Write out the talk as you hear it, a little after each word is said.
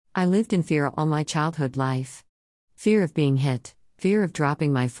I lived in fear all my childhood life. Fear of being hit, fear of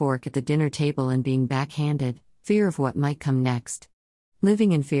dropping my fork at the dinner table and being backhanded, fear of what might come next.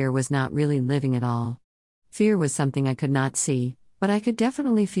 Living in fear was not really living at all. Fear was something I could not see, but I could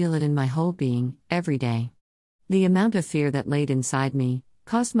definitely feel it in my whole being, every day. The amount of fear that laid inside me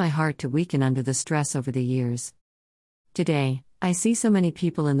caused my heart to weaken under the stress over the years. Today, I see so many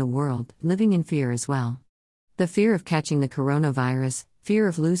people in the world living in fear as well. The fear of catching the coronavirus, fear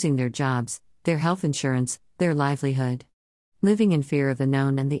of losing their jobs, their health insurance, their livelihood. Living in fear of the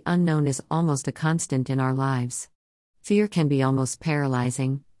known and the unknown is almost a constant in our lives. Fear can be almost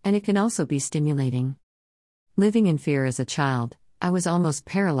paralyzing, and it can also be stimulating. Living in fear as a child, I was almost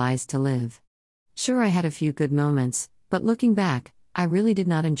paralyzed to live. Sure, I had a few good moments, but looking back, I really did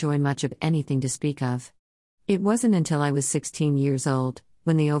not enjoy much of anything to speak of. It wasn't until I was 16 years old,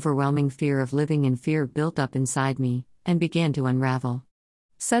 when the overwhelming fear of living in fear built up inside me, and began to unravel.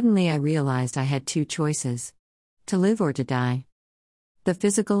 Suddenly I realized I had two choices: to live or to die. The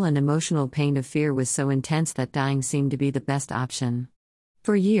physical and emotional pain of fear was so intense that dying seemed to be the best option.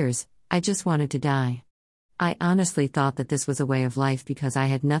 For years, I just wanted to die. I honestly thought that this was a way of life because I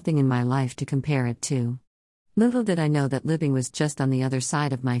had nothing in my life to compare it to. Little did I know that living was just on the other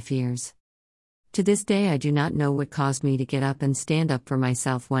side of my fears. To this day, I do not know what caused me to get up and stand up for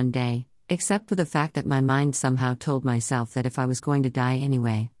myself one day, except for the fact that my mind somehow told myself that if I was going to die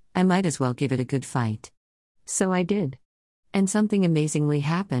anyway, I might as well give it a good fight. So I did. And something amazingly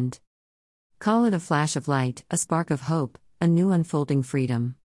happened. Call it a flash of light, a spark of hope, a new unfolding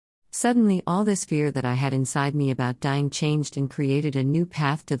freedom. Suddenly, all this fear that I had inside me about dying changed and created a new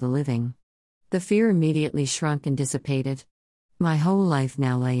path to the living. The fear immediately shrunk and dissipated. My whole life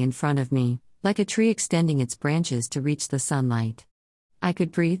now lay in front of me, like a tree extending its branches to reach the sunlight. I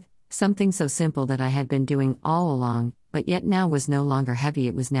could breathe, something so simple that I had been doing all along, but yet now was no longer heavy,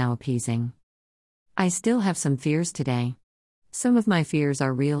 it was now appeasing. I still have some fears today. Some of my fears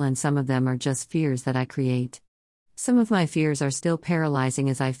are real and some of them are just fears that I create. Some of my fears are still paralyzing,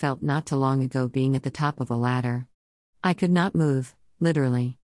 as I felt not too long ago being at the top of a ladder. I could not move,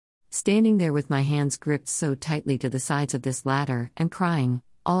 literally. Standing there with my hands gripped so tightly to the sides of this ladder and crying,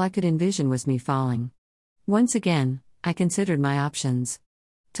 all I could envision was me falling. Once again, I considered my options: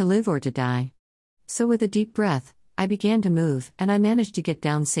 to live or to die. So with a deep breath, I began to move, and I managed to get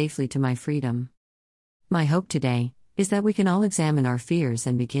down safely to my freedom. My hope today is that we can all examine our fears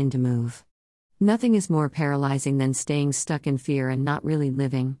and begin to move. Nothing is more paralyzing than staying stuck in fear and not really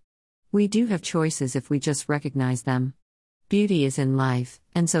living. We do have choices if we just recognize them. Beauty is in life,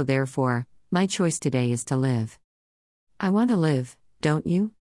 and so therefore, my choice today is to live. I want to live, don't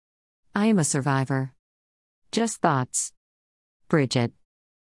you? I am a survivor. Just thoughts. Bridget.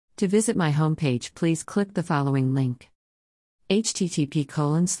 To visit my homepage, please click the following link: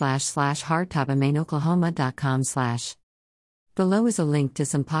 http://hardtopamaineoklahoma.com/. Below is a link to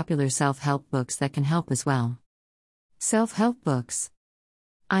some popular self-help books that can help as well. Self-help books.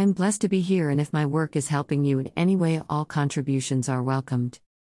 I'm blessed to be here, and if my work is helping you in any way, all contributions are welcomed.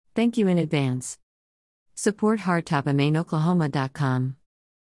 Thank you in advance. Support hardtopamaineoklahoma.com.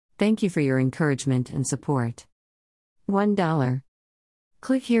 Thank you for your encouragement and support. $1.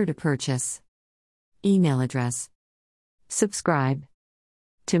 Click here to purchase. Email address. Subscribe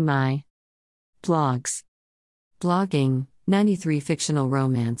to my blogs. Blogging: 93 fictional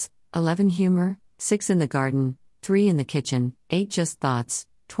romance, 11 humor, 6 in the garden, 3 in the kitchen, 8 just thoughts,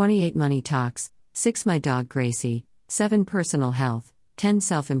 28 money talks, 6 my dog Gracie, 7 personal health, 10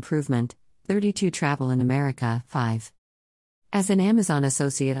 self-improvement, 32 travel in America, 5. As an Amazon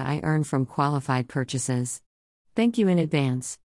associate, I earn from qualified purchases. Thank you in advance.